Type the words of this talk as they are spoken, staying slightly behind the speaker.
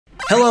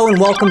Hello and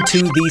welcome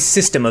to the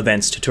System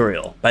Events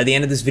tutorial. By the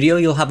end of this video,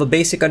 you'll have a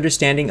basic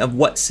understanding of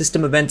what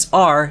system events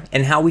are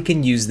and how we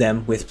can use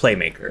them with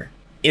Playmaker.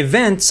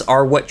 Events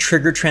are what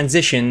trigger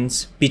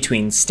transitions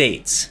between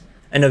states.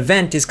 An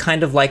event is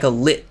kind of like a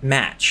lit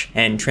match,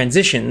 and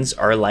transitions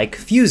are like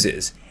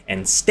fuses,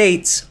 and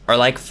states are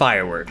like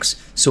fireworks.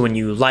 So when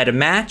you light a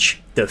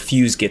match, the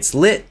fuse gets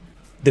lit,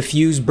 the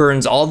fuse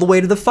burns all the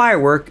way to the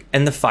firework,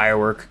 and the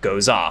firework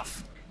goes off.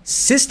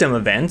 System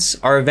events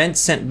are events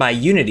sent by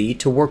Unity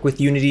to work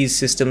with Unity's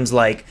systems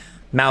like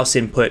mouse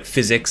input,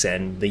 physics,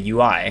 and the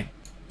UI.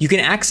 You can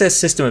access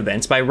system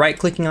events by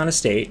right-clicking on a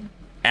state,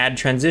 add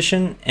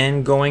transition,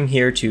 and going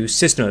here to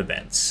system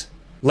events.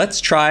 Let's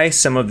try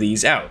some of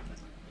these out.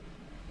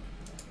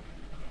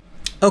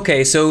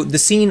 Okay, so the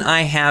scene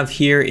I have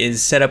here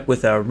is set up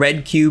with a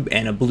red cube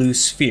and a blue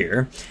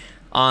sphere.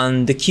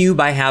 On the cube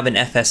I have an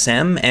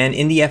FSM, and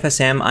in the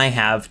FSM I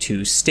have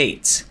two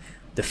states.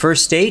 The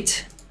first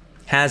state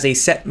has a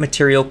set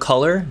material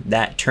color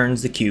that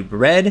turns the cube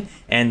red,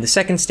 and the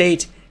second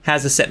state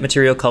has a set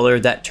material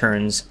color that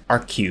turns our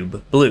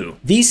cube blue.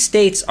 These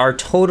states are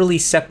totally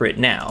separate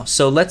now,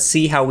 so let's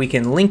see how we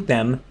can link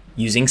them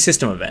using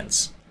system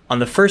events. On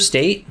the first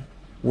state,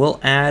 we'll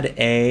add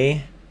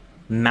a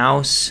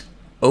mouse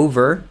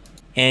over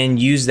and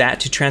use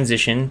that to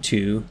transition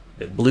to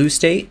the blue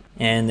state.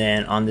 And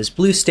then on this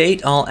blue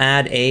state, I'll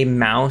add a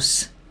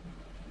mouse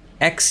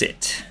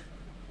exit,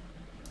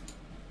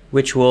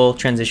 which will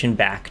transition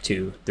back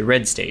to the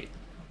red state.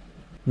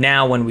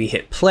 Now when we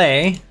hit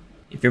play,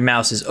 if your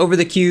mouse is over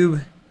the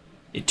cube,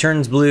 it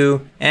turns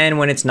blue, and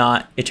when it's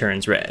not, it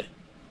turns red.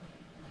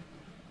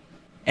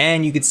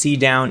 And you can see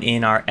down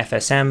in our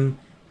FSM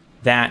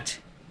that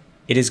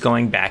it is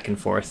going back and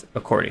forth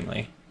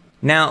accordingly.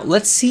 Now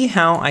let's see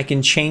how I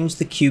can change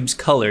the cube's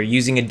color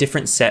using a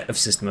different set of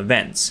system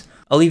events.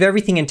 I'll leave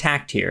everything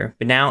intact here,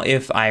 but now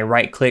if I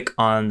right-click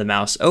on the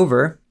mouse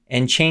over,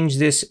 and change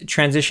this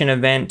transition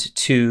event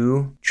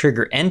to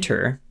trigger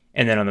enter,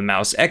 and then on the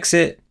mouse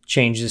exit,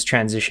 change this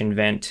transition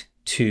event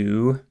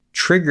to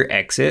trigger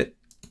exit,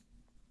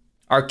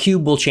 our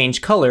cube will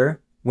change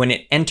color when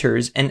it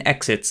enters and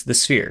exits the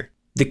sphere.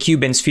 The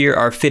cube and sphere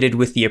are fitted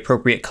with the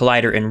appropriate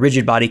collider and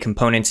rigid body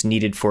components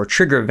needed for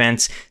trigger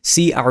events.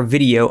 See our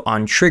video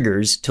on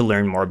triggers to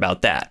learn more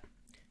about that.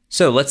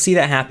 So let's see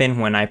that happen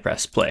when I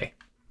press play.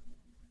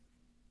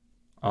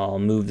 I'll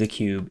move the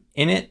cube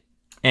in it,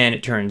 and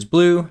it turns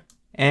blue,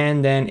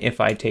 and then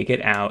if I take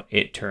it out,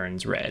 it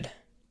turns red.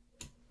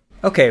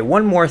 Okay,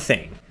 one more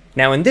thing.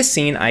 Now in this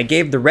scene, I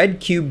gave the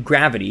red cube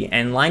gravity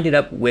and lined it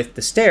up with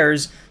the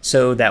stairs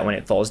so that when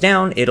it falls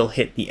down, it'll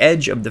hit the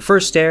edge of the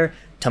first stair,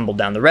 tumble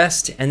down the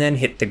rest, and then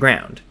hit the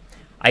ground.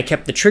 I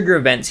kept the trigger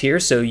events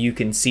here so you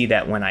can see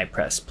that when I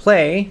press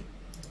play,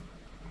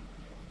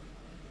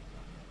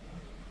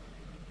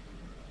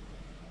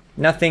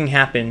 nothing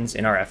happens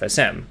in our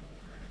FSM.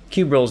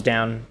 Cube rolls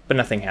down, but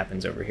nothing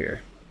happens over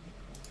here.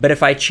 But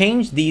if I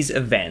change these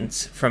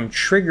events from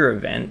trigger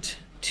event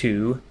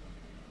to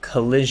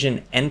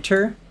collision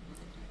enter,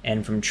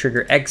 and from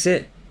trigger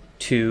exit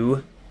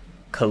to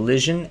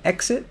collision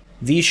exit,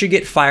 these should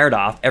get fired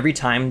off every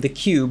time the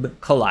cube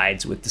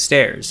collides with the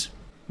stairs.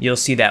 You'll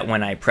see that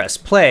when I press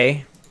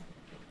play,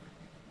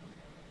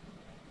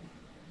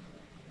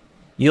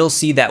 you'll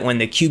see that when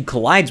the cube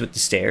collides with the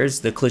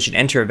stairs, the collision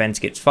enter events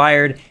gets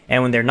fired,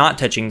 and when they're not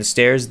touching the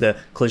stairs, the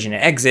collision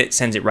exit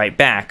sends it right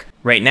back.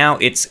 Right now,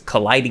 it's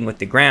colliding with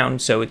the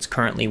ground, so it's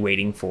currently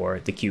waiting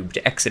for the cube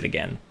to exit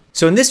again.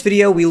 So in this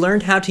video, we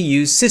learned how to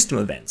use system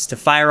events to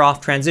fire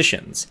off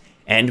transitions,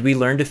 and we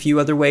learned a few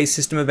other ways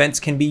system events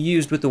can be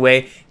used with the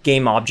way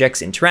game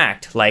objects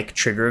interact, like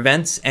trigger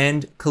events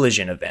and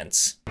collision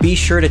events. Be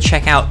sure to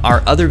check out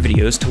our other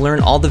videos to learn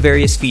all the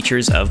various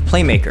features of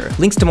Playmaker.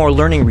 Links to more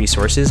learning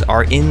resources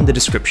are in the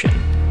description.